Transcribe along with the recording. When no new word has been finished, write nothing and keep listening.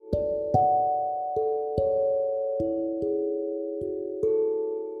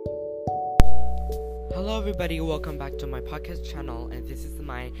Hello everybody, welcome back to my podcast channel, and this is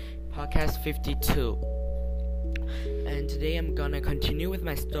my podcast 52. And today I'm gonna continue with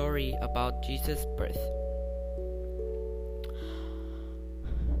my story about Jesus' birth.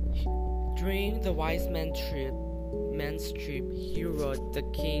 During the wise man's trip, Herod, the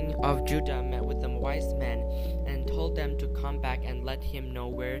king of Judah, met with the wise men and told them to come back and let him know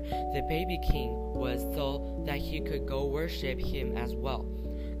where the baby king was so that he could go worship him as well.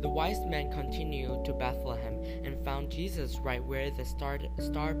 The wise men continued to Bethlehem and found Jesus right where the star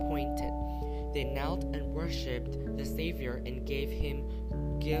pointed. They knelt and worshipped the Savior and gave him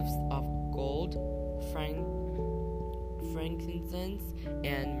gifts of gold, frankincense,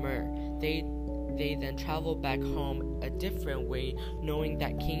 and myrrh. They then traveled back home a different way, knowing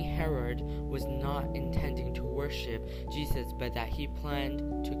that King Herod was not intending to worship Jesus, but that he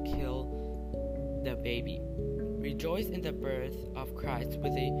planned to kill the baby. Rejoice in the birth of Christ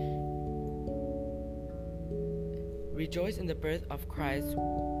with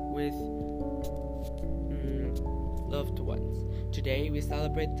loved ones. Today we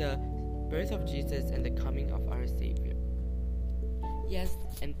celebrate the birth of Jesus and the coming of our Savior. Yes,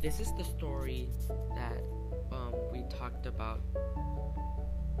 and this is the story that we talked about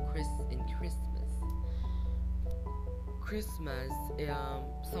in Christmas.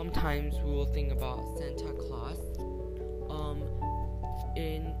 Sometimes we will think about Santa Claus.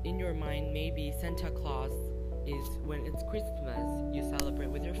 In your mind, maybe Santa Claus is when it's Christmas, you celebrate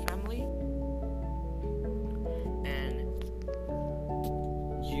with your family, and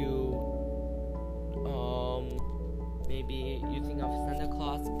maybe you think of Santa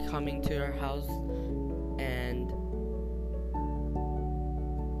Claus coming to your house, and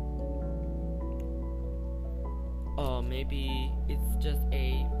maybe it's just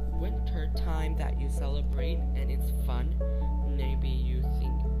a winter time that you celebrate and it's fun. Maybe you'll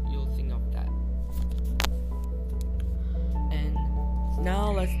think of that. And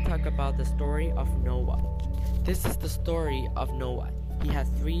now let's talk about the story of Noah. This is the story of Noah. He had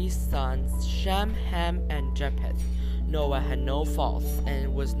 3 sons, Shem, Ham, and Japheth. Noah had no faults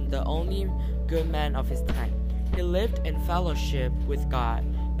and was the only good man of his time. He lived in fellowship with God,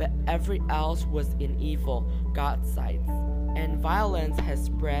 but every else was in evil, God's sight, and violence has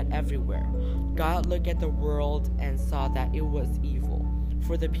spread everywhere. God looked at the world and saw that it was evil,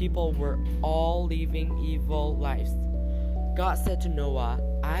 for the people were all living evil lives. God said to Noah,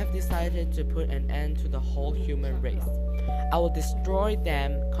 I have decided to put an end to the whole human race. I will destroy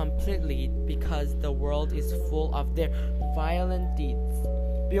them completely because the world is full of their violent deeds.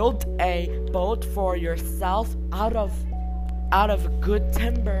 Build a boat for yourself out of good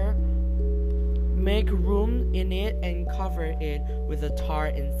timber. Make room in it and cover it with a tar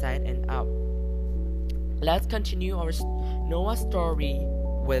inside and out. Let's continue our Noah story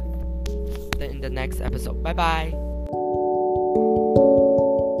in the next episode. Bye bye.